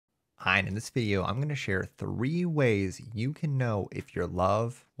Hi, and in this video, I'm going to share 3 ways you can know if your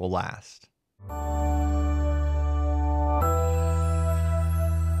love will last.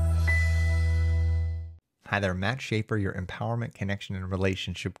 Hi there, Matt Shaffer, your empowerment, connection, and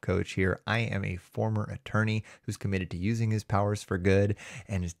relationship coach here. I am a former attorney who's committed to using his powers for good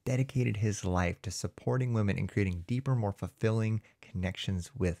and has dedicated his life to supporting women and creating deeper, more fulfilling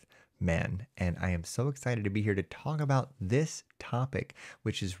connections with men. And I am so excited to be here to talk about this topic,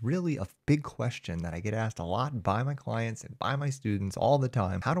 which is really a big question that I get asked a lot by my clients and by my students all the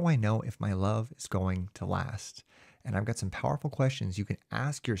time. How do I know if my love is going to last? And I've got some powerful questions you can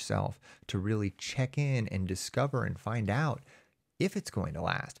ask yourself to really check in and discover and find out if it's going to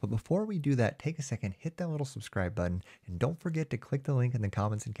last. But before we do that, take a second, hit that little subscribe button, and don't forget to click the link in the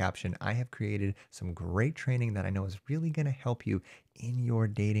comments and caption. I have created some great training that I know is really going to help you in your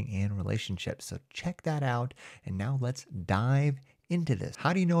dating and relationships. So check that out. And now let's dive into this.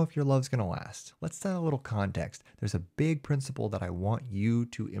 How do you know if your love's going to last? Let's set a little context. There's a big principle that I want you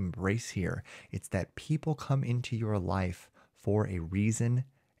to embrace here. It's that people come into your life for a reason,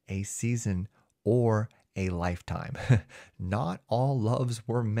 a season, or a lifetime. Not all loves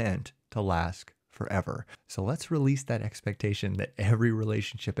were meant to last forever. So let's release that expectation that every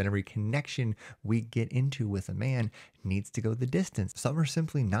relationship and every connection we get into with a man needs to go the distance. Some are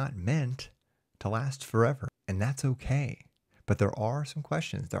simply not meant to last forever, and that's okay. But there are some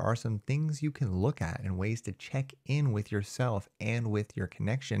questions, there are some things you can look at and ways to check in with yourself and with your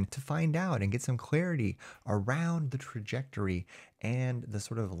connection to find out and get some clarity around the trajectory and the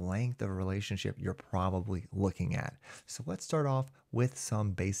sort of length of a relationship you're probably looking at. So let's start off with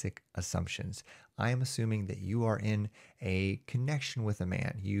some basic assumptions. I am assuming that you are in a connection with a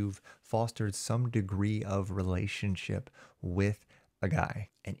man. You've fostered some degree of relationship with a guy.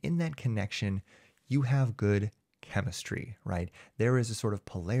 And in that connection, you have good chemistry, right? There is a sort of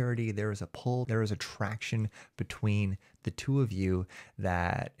polarity, there is a pull, there is attraction between the two of you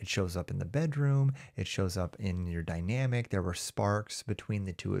that it shows up in the bedroom, it shows up in your dynamic. There were sparks between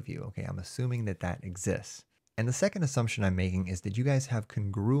the two of you. Okay, I'm assuming that that exists. And the second assumption I'm making is that you guys have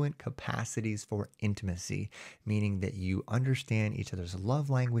congruent capacities for intimacy, meaning that you understand each other's love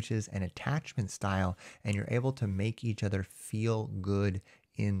languages and attachment style, and you're able to make each other feel good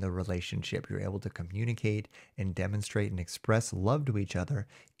in the relationship. You're able to communicate and demonstrate and express love to each other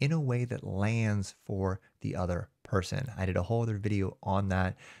in a way that lands for the other person. I did a whole other video on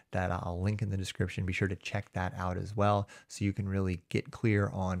that I'll link in the description. Be sure to check that out as well so you can really get clear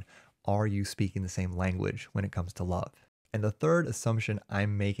on, are you speaking the same language when it comes to love? And the third assumption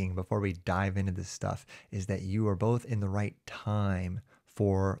I'm making before we dive into this stuff is that you are both in the right time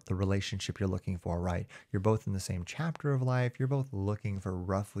for the relationship you're looking for, right? You're both in the same chapter of life. You're both looking for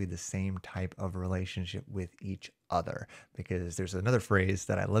roughly the same type of relationship with each other. Because there's another phrase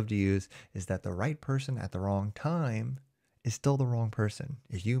that I love to use is that the right person at the wrong time is still the wrong person.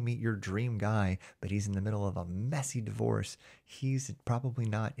 If you meet your dream guy, but he's in the middle of a messy divorce, he's probably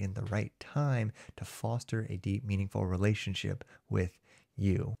not in the right time to foster a deep, meaningful relationship with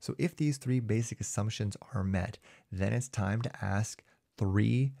you. So if these 3 basic assumptions are met, then it's time to ask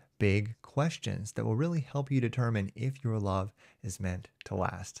 3 big questions that will really help you determine if your love is meant to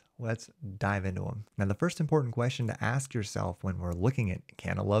last. Let's dive into them. Now, the first important question to ask yourself when we're looking at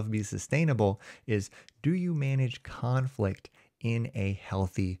can a love be sustainable is, do you manage conflict in a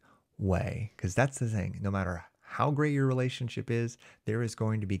healthy way? Because that's the thing. No matter how great your relationship is, there is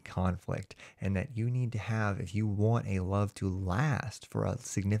going to be conflict, and that you need to have, if you want a love to last for a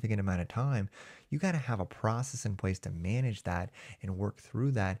significant amount of time, you got to have a process in place to manage that and work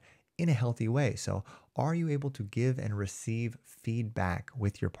through that in a healthy way. So are you able to give and receive feedback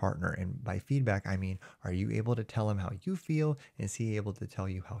with your partner? And by feedback, I mean, are you able to tell him how you feel? And is he able to tell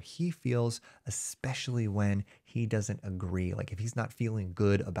you how he feels, especially when he doesn't agree? Like if he's not feeling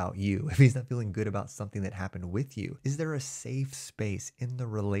good about you, if he's not feeling good about something that happened with you, is there a safe space in the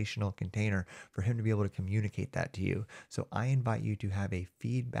relational container for him to be able to communicate that to you? So I invite you to have a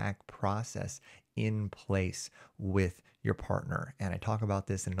feedback process in place with your partner. And I talk about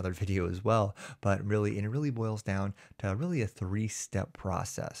this in another video as well, but it really boils down to really a 3-step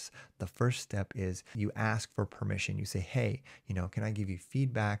process. The first step is you ask for permission. You say, hey, can I give you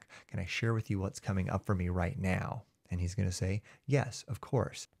feedback? Can I share with you what's coming up for me right now? And he's going to say, yes, of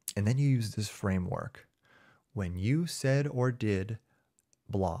course. And then you use this framework. When you said or did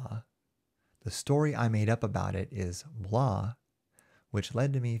blah, the story I made up about it is blah, which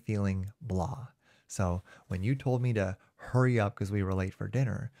led to me feeling blah. So when you told me to hurry up because we were late for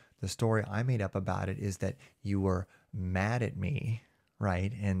dinner, the story I made up about it is that you were mad at me,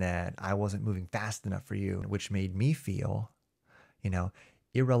 right? And that I wasn't moving fast enough for you, which made me feel,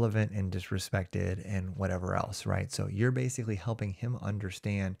 irrelevant and disrespected and whatever else, right? So you're basically helping him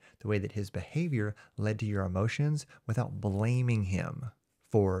understand the way that his behavior led to your emotions without blaming him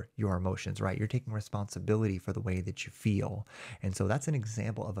for your emotions, right? You're taking responsibility for the way that you feel. And so that's an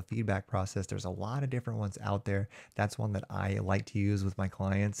example of a feedback process. There's a lot of different ones out there. That's one that I like to use with my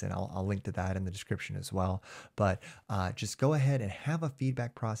clients, and I'll link to that in the description as well. But just go ahead and have a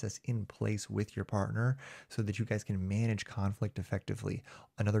feedback process in place with your partner so that you guys can manage conflict effectively.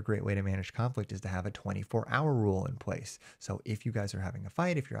 Another great way to manage conflict is to have a 24-hour rule in place. So if you guys are having a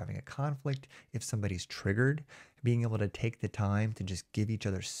fight, if you're having a conflict, if somebody's triggered, being able to take the time to just give each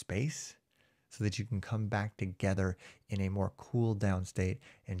other space so that you can come back together in a more cooled down state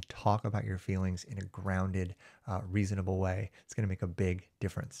and talk about your feelings in a grounded, reasonable way. It's going to make a big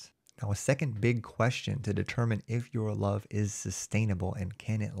difference. Now, a second big question to determine if your love is sustainable and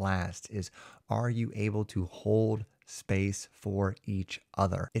can it last is, are you able to hold space for each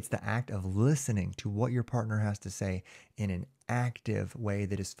other? It's the act of listening to what your partner has to say in an active way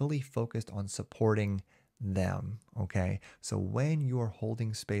that is fully focused on supporting them. Okay. So when you're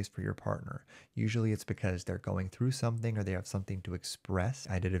holding space for your partner, usually it's because they're going through something or they have something to express.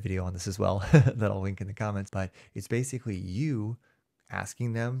 I did a video on this as well that I'll link in the comments, but it's basically you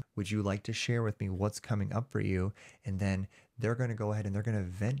asking them, would you like to share with me what's coming up for you? And then they're going to go ahead and they're going to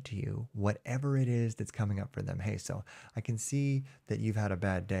vent to you whatever it is that's coming up for them. Hey, so I can see that you've had a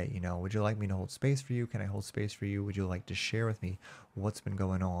bad day. Would you like me to hold space for you? Can I hold space for you? Would you like to share with me what's been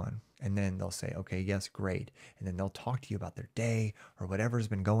going on? And then they'll say, okay, yes, great. And then they'll talk to you about their day or whatever's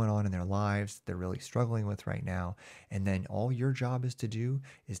been going on in their lives they're really struggling with right now. And then all your job is to do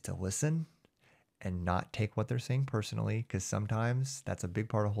is to listen and not take what they're saying personally, because sometimes that's a big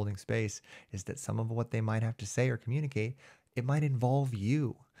part of holding space, is that some of what they might have to say or communicate, it might involve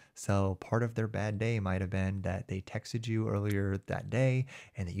you. So part of their bad day might have been that they texted you earlier that day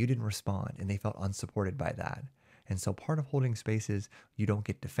and that you didn't respond and they felt unsupported by that. And so part of holding space is you don't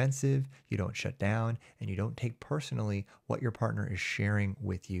get defensive, you don't shut down, and you don't take personally what your partner is sharing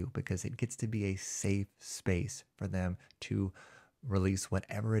with you, because it gets to be a safe space for them to release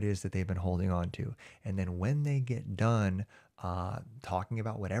whatever it is that they've been holding on to. And then when they get done talking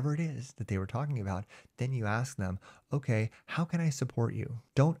about whatever it is that they were talking about, then you ask them, okay, how can I support you?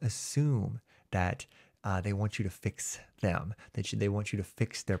 Don't assume that they want you to fix them, they want you to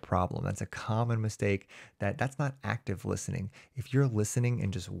fix their problem. That's a common mistake. That's not active listening. If you're listening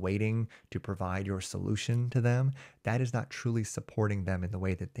and just waiting to provide your solution to them, that is not truly supporting them in the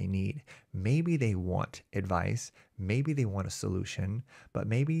way that they need. Maybe they want advice, maybe they want a solution, but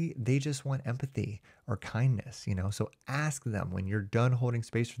maybe they just want empathy or kindness. So ask them when you're done holding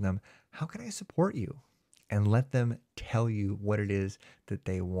space for them, how can I support you? And let them tell you what it is that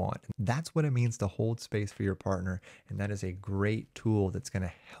they want. That's what it means to hold space for your partner. And that is a great tool that's going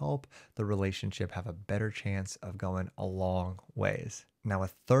to help the relationship have a better chance of going a long ways. Now, a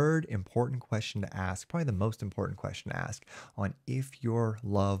third important question to ask, probably the most important question to ask on if your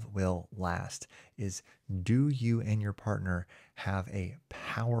love will last, is, do you and your partner have a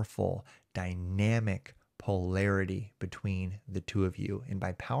powerful, dynamic polarity between the two of you? And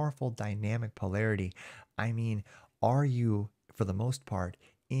by powerful dynamic polarity, I mean, are you, for the most part,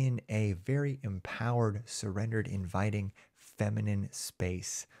 in a very empowered, surrendered, inviting, feminine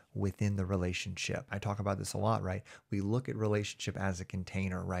space within the relationship? I talk about this a lot, right? We look at relationship as a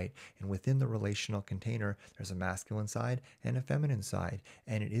container, right? And within the relational container, there's a masculine side and a feminine side.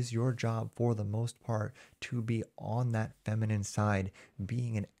 And it is your job, for the most part, to be on that feminine side,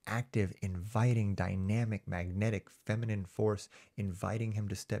 being an active, inviting, dynamic, magnetic, feminine force, inviting him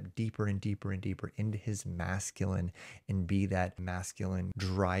to step deeper and deeper and deeper into his masculine and be that masculine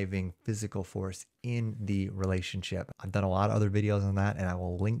driving physical force in the relationship. I've done a lot of other videos on that, and I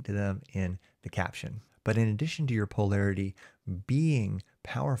will link to them in the caption. But in addition to your polarity being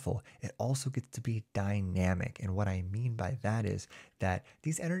powerful, it also gets to be dynamic. And what I mean by that is that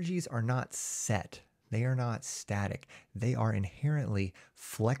these energies are not set. They are not static. They are inherently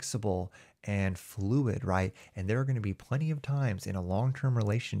flexible and fluid, right? And there are going to be plenty of times in a long-term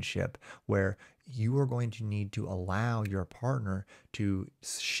relationship where you are going to need to allow your partner to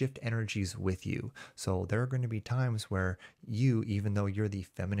shift energies with you. So there are going to be times where you, even though you're the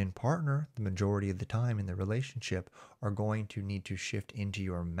feminine partner, the majority of the time in the relationship, are going to need to shift into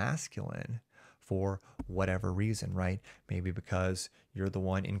your masculine for whatever reason, right? Maybe because you're the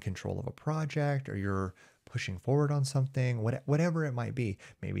one in control of a project, or you're pushing forward on something, whatever it might be.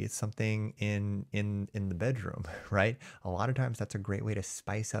 Maybe it's something in the bedroom, right? A lot of times that's a great way to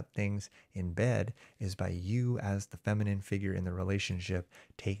spice up things in bed, is by you as the feminine figure in the relationship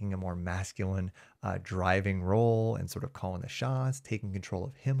taking a more masculine driving role and sort of calling the shots, taking control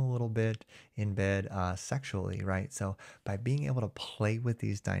of him a little bit in bed sexually, right? So by being able to play with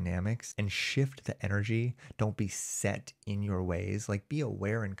these dynamics and shift the energy, don't be set in your ways, like be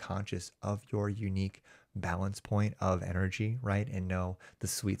aware and conscious of your unique balance point of energy, right? And know the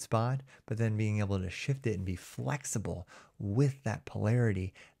sweet spot, but then being able to shift it and be flexible with that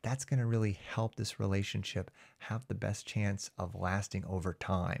polarity, that's going to really help this relationship have the best chance of lasting over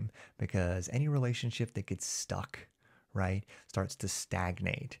time. Because any relationship that gets stuck, right, starts to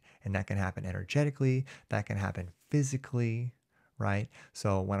stagnate. And that can happen energetically, that can happen physically, right?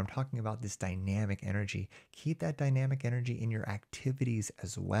 So when I'm talking about this dynamic energy, keep that dynamic energy in your activities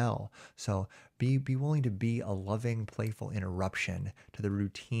as well. So be willing to be a loving, playful interruption to the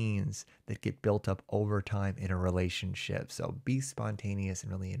routines that get built up over time in a relationship. So be spontaneous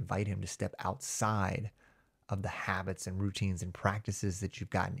and really invite him to step outside of the habits and routines and practices that you've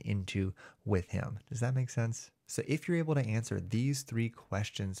gotten into with him. Does that make sense? So, if you're able to answer these three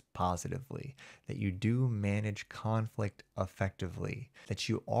questions positively, that you do manage conflict effectively, that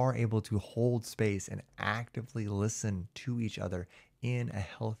you are able to hold space and actively listen to each other in a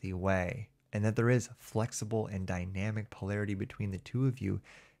healthy way, and that there is flexible and dynamic polarity between the two of you,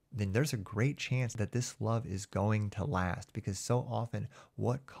 then there's a great chance that this love is going to last. Because so often,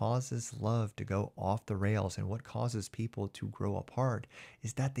 what causes love to go off the rails and what causes people to grow apart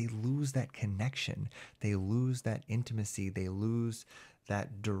is that they lose that connection, they lose that intimacy, they lose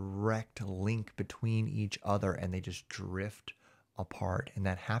that direct link between each other, and they just drift apart. And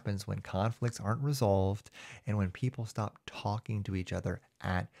that happens when conflicts aren't resolved and when people stop talking to each other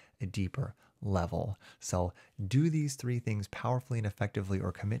at a deeper level. So do these three things powerfully and effectively,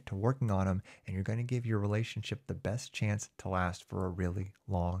 or commit to working on them, and you're going to give your relationship the best chance to last for a really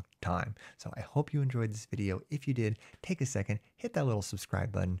long time. So I hope you enjoyed this video. If you did, take a second, hit that little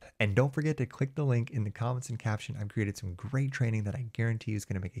subscribe button, and don't forget to click the link in the comments and caption. I've created some great training that I guarantee is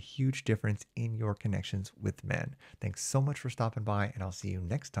going to make a huge difference in your connections with men. Thanks so much for stopping by, and I'll see you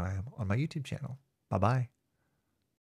next time on my YouTube channel. Bye-bye.